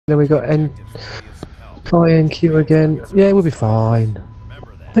then we got Fly NQ again. Yeah, we'll be fine.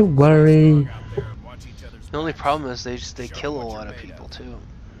 Don't worry. The only problem is they kill a lot of people too.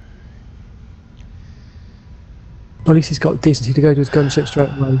 At least he's got decency to go to his gunship straight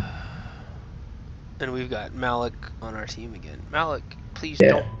away. And we've got Malik on our team again. Malik, please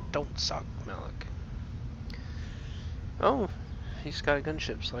don't suck, Malik. Oh, he's got a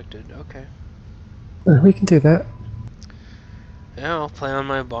gunship selected. Okay. We can do that. Yeah, I'll play on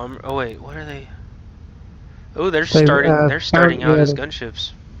my bomber. Oh wait, what are they? Oh, they're starting out as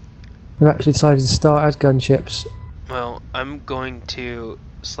gunships. They've actually decided to start as gunships. Well, I'm going to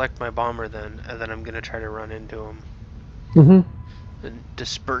select my bomber then, and then I'm going to try to run into them. And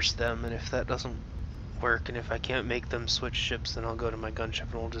disperse them, and if that doesn't work, and if I can't make them switch ships, then I'll go to my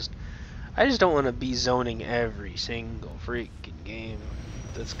gunship, and we'll just... I just don't want to be zoning every single freaking game.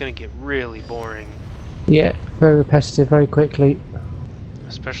 That's going to get really boring. Yeah, very repetitive, very quickly.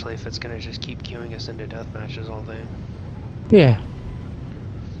 Especially if it's going to just keep queuing us into death matches all day. Yeah.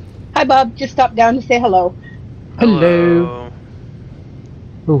 Hi, Bob. Just stopped down to say hello. Hello.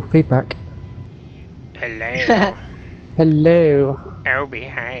 Oh, feedback. Hello. Hello. Oh,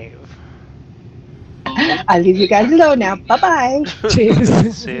 behave. I'll leave you guys alone now. Bye-bye.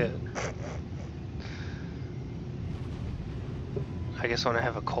 Cheers. See ya. I guess when I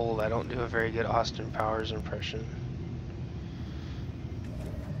have a cold, I don't do a very good Austin Powers impression.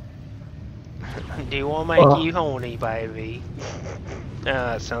 Do you want to make you honey, baby?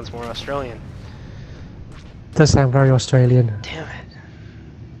 That sounds more Australian. Does sound very Australian. Damn it.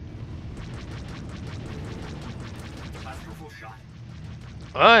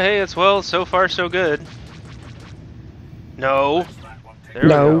 Oh, hey, it's well, so far so good. No. There we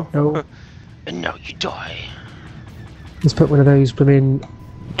go. No. And now you die. Let's put one of those blooming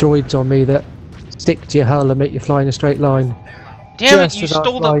droids on me that stick to your hull and make you fly in a straight line. Damn it, you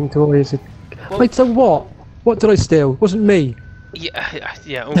stole the... toys. Wait, so what? What did I steal? It wasn't me. Yeah.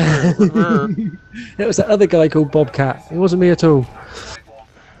 It was that other guy called Bobcat. It wasn't me at all.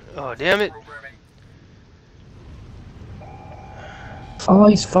 Oh, damn it. Oh,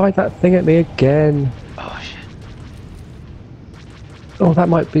 he's fired that thing at me again. Oh, shit. Oh, that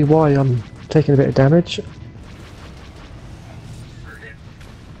might be why I'm taking a bit of damage.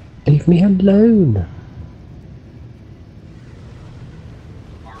 Leave me alone.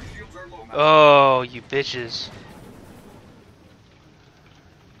 Oh, you bitches.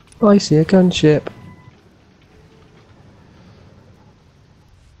 I see a gunship.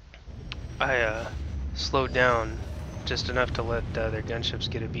 I slowed down just enough to let their gunships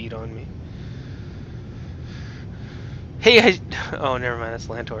get a beat on me. Hey, oh, never mind, that's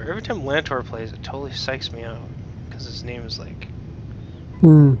Lantor. Every time Lantor plays, it totally psychs me out. Because his name is like...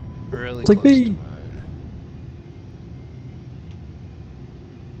 really it's like close me. to mine.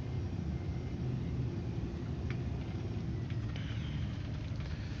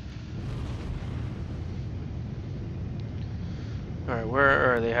 Alright,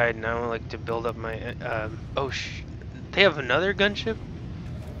 where are they hiding? I would like to build up my... they have another gunship?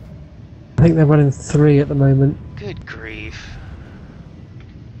 I think they're running 3 at the moment. Good grief.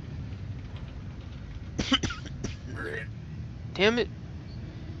 Damn it.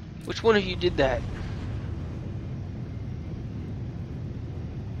 Which one of you did that?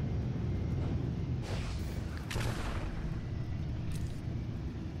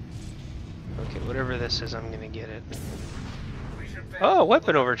 Okay, whatever this is, I'm gonna get it. Oh,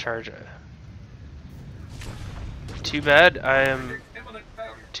 weapon overcharge. Too bad I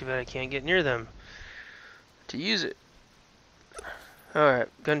can't get near them to use it. Alright,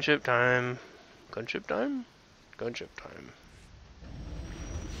 gunship time. Gunship time? Gunship time.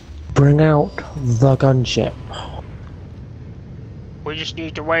 Bring out the gunship. We just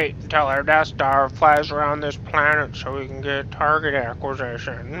need to wait until our Death Star flies around this planet so we can get target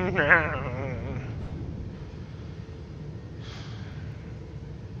acquisition.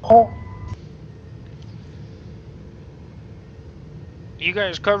 Oh. You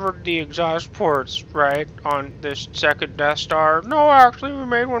guys covered the exhaust ports, right, on this second Death Star? No, actually, we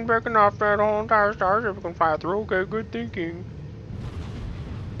made one big enough that the whole entire Starship can fly through. Okay, good thinking.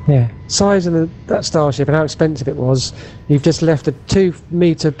 Yeah, size of that Starship and how expensive it was. You've just left a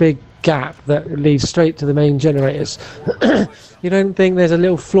 2-meter big gap that leads straight to the main generators. You don't think there's a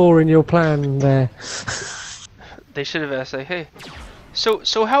little flaw in your plan there? They should have asked, like, hey,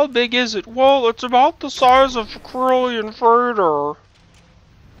 so how big is it? Well, it's about the size of a Corellian freighter.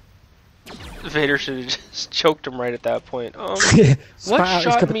 Vader should have just choked him right at that point. What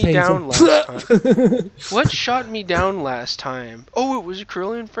shot me down last time? What shot me down last time? Oh, it was a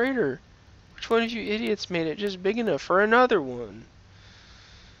Corellian freighter. Which one of you idiots made it just big enough for another one?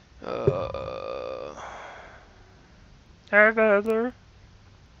 Hey, Heather.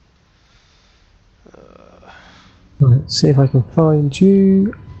 Let's see if I can find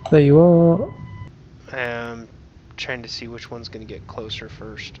you. There you are. I'm trying to see which one's gonna get closer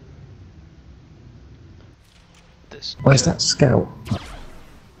first. This. Where's that scout?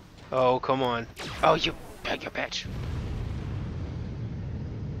 Oh, come on. Oh, you bitch.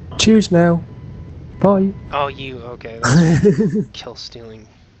 Choose now. Bye. Oh, you. Okay, that's kill stealing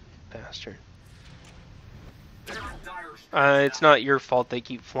bastard. It's not your fault they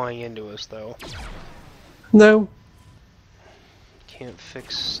keep flying into us, though. No. Can't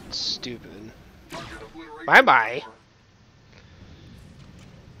fix stupid. Bye bye.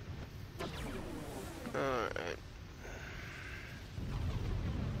 Alright.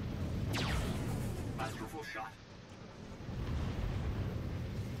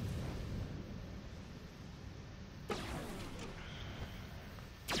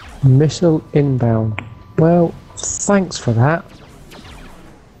 Missile inbound. Well, thanks for that.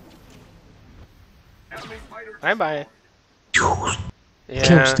 Bye bye. Yeah,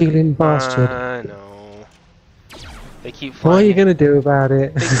 Kill stealing bastard. I know. They keep What flying. are you gonna do about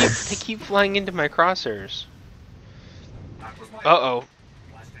it? They keep flying into my crosshairs. Uh-oh.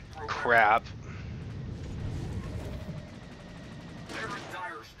 Crap.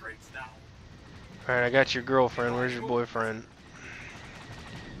 Alright, I got your girlfriend. Where's your boyfriend?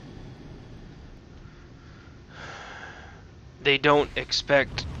 They don't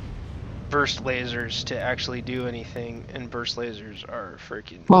expect burst lasers to actually do anything, and burst lasers are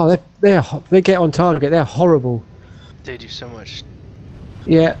freaking... Oh, they get on target. They're horrible. They do so much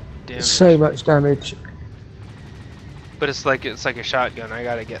Yeah, damage. so much damage. But it's like a shotgun. I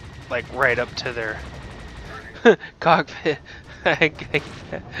gotta get like right up to their cockpit.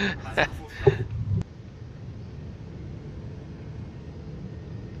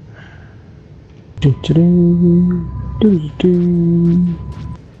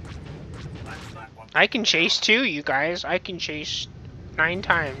 I can chase too, you guys. I can chase 9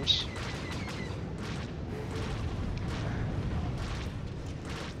 times.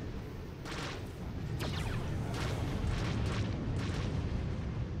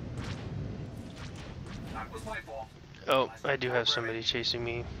 Oh, I do have somebody chasing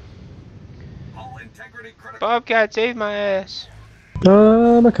me. Bobcat, save my ass.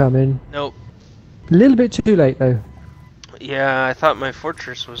 I'm a coming. Nope. A little bit too late though. Yeah, I thought my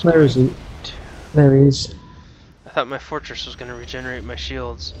fortress was. Where is he? There he is. I thought my fortress was going to regenerate my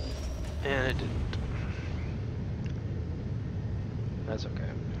shields, and it didn't. That's okay.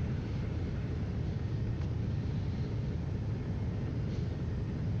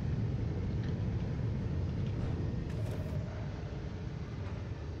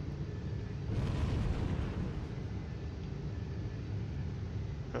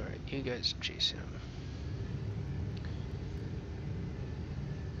 Alright, you guys chase him.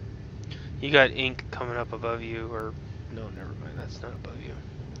 You got ink coming up above you, or no, never mind. That's not above you.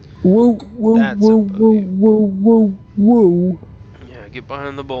 Whoa, whoa, That's whoa, above whoa, you. whoa, whoa, whoa! Yeah, get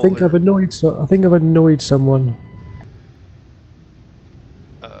behind the I boulder. think I've annoyed someone.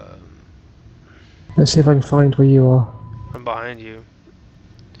 Let's see if I can find where you are. I'm behind you.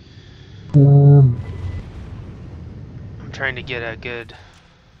 Um. I'm trying to get a good.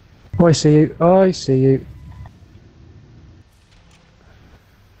 Oh, I see you. I see you.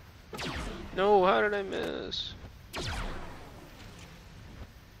 No, how did I miss?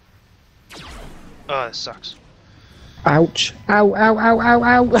 Oh, that sucks. Ouch! Ow! Ow! Ow! Ow!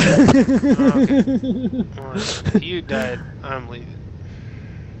 Ow! Okay. Well, if you died, I'm leaving.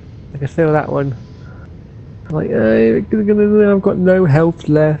 I can feel that one. Like, I've got no health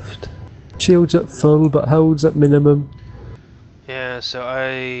left. Shields at full, but holds at minimum. Yeah, so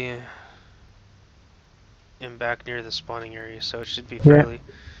I am back near the spawning area, so it should be fairly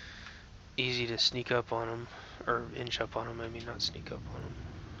easy to sneak up on them, or inch up on them. I mean, not sneak up on them.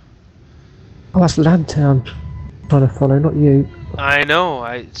 Oh, that's Lantern. Trying to follow, not you. I know,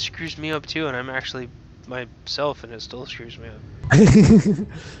 it screws me up too, and I'm actually myself, and it still screws me up.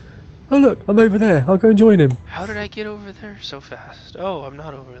 Oh look, I'm over there. I'll go and join him. How did I get over there so fast? Oh, I'm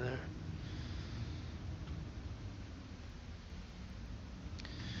not over there.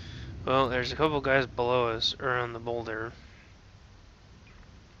 Well, there's a couple guys below us around the boulder.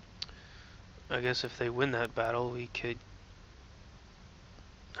 I guess if they win that battle, we could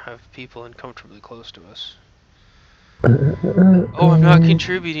have people uncomfortably close to us. Oh, I'm not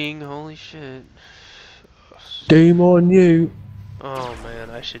contributing. Holy shit. Game on you. Oh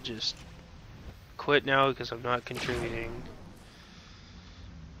man, I should just quit now because I'm not contributing.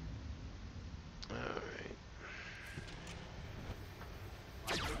 Alright.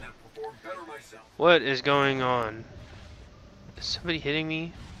 What is going on? Is somebody hitting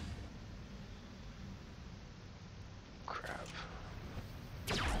me? Crap.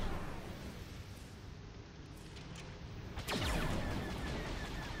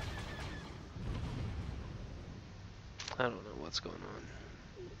 I don't know what's going on.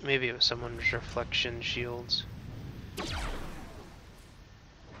 Maybe it was someone's reflection shields.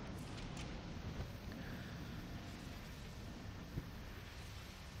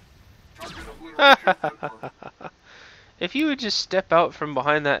 If you would just step out from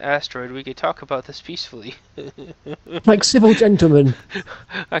behind that asteroid, we could talk about this peacefully. Like civil gentlemen.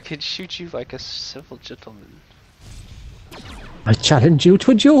 I could shoot you like a civil gentleman. I challenge you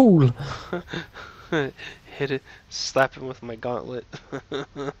to a duel. Hit it, slap him with my gauntlet.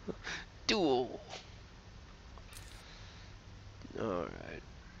 Duel. Alright.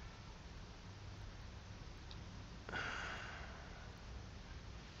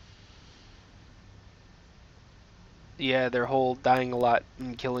 Yeah, their whole dying a lot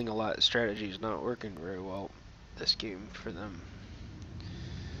and killing a lot strategy is not working very well this game for them.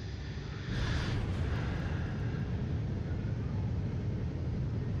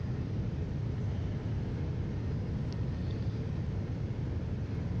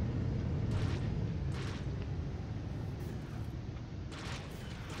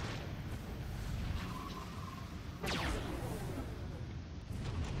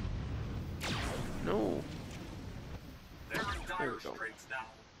 No. There we go.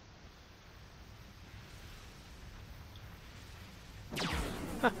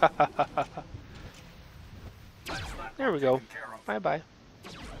 There we go. Bye bye.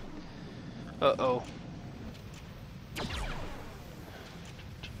 Uh-oh.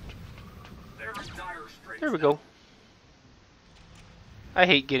 There we go. I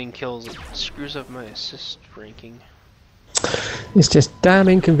hate getting kills. It screws up my assist ranking. It's just damn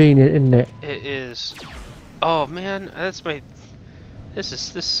inconvenient, isn't it? It is. Oh man, that's my.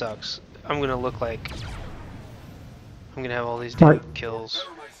 This sucks. I'm gonna look like. I'm gonna have all these damn kills.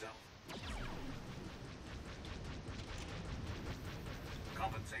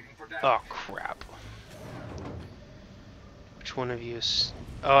 Oh crap. Which one of you is...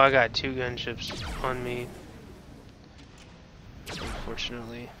 Oh, I got 2 gunships on me.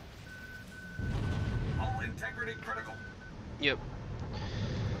 Unfortunately. All integrity critical. Yep.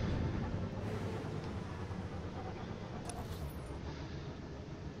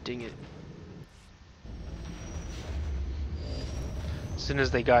 Dang it. As soon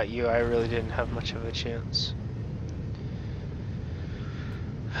as they got you, I really didn't have much of a chance.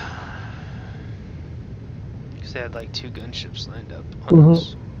 Because they had like 2 gunships lined up on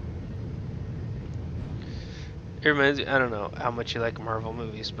us. It reminds me, I don't know how much you like Marvel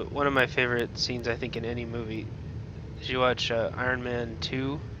movies, but one of my favorite scenes, I think, in any movie. Did you watch Iron Man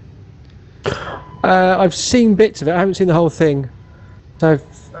 2? I've seen bits of it. I haven't seen the whole thing. So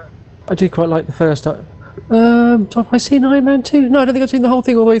I did quite like the first time. Have I seen Iron Man 2? No, I don't think I've seen the whole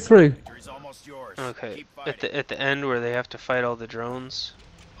thing all the way through. Okay. At the end where they have to fight all the drones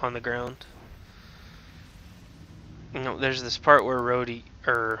on the ground. You know, there's this part where Rhodey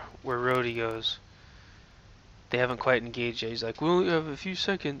goes. They haven't quite engaged yet. He's like, "We only have a few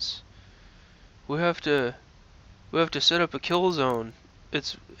seconds. We have to set up a kill zone."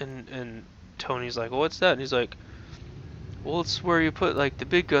 And Tony's like, "Well, what's that?" And he's like, "Well, it's where you put like the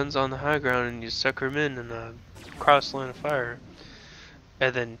big guns on the high ground and you sucker them in a cross line of fire."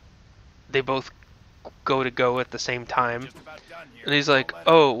 And then they both go at the same time. And he's like,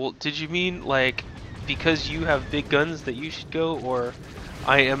 "Oh, well, did you mean like because you have big guns that you should go, or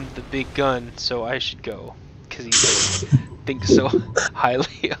I am the big gun so I should go?" Because he like, thinks so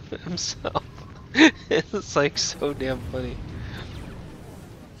highly of himself. It's like so damn funny.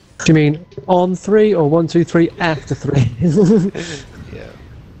 Do you mean on 3 or 1, 2, 3 after 3? Yeah.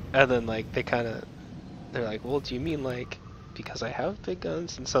 And then like they're like, "Well, do you mean like because I have big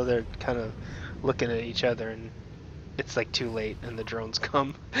guns?" And so they're kind of looking at each other, and it's like too late, and the drones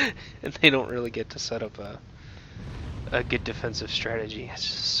come, and they don't really get to set up a good defensive strategy. It's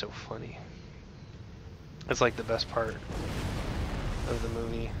just so funny. It's like the best part of the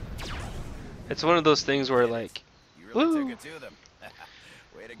movie. It's one of those things where like, woo!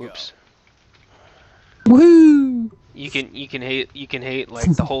 Whoops. Woohoo! You can hate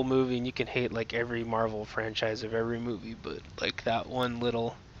like the whole movie, and you can hate like every Marvel franchise of every movie, but like that one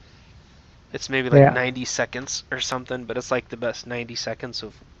little, it's maybe like 90 seconds or something, but it's like the best 90 seconds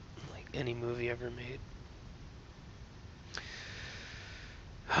of like any movie ever made.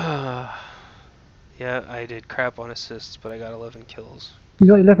 Yeah, I did crap on assists, but I got 11 kills. You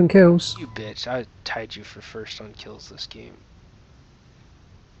got 11 kills. You bitch, I tied you for first on kills this game.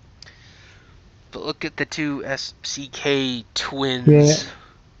 But look at the two SCK twins. Yeah.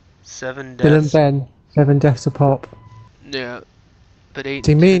 7 Bill and deaths. Ben, 7 deaths a pop. Yeah. But 8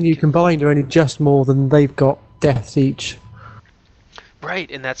 See, and me 10 and you combined are only just more than they've got deaths each. Right,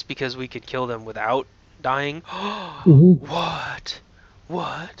 and that's because we could kill them without dying. Mhm. What?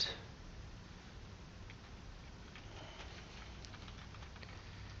 What?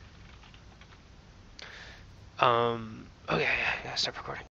 Okay, I gotta stop recording.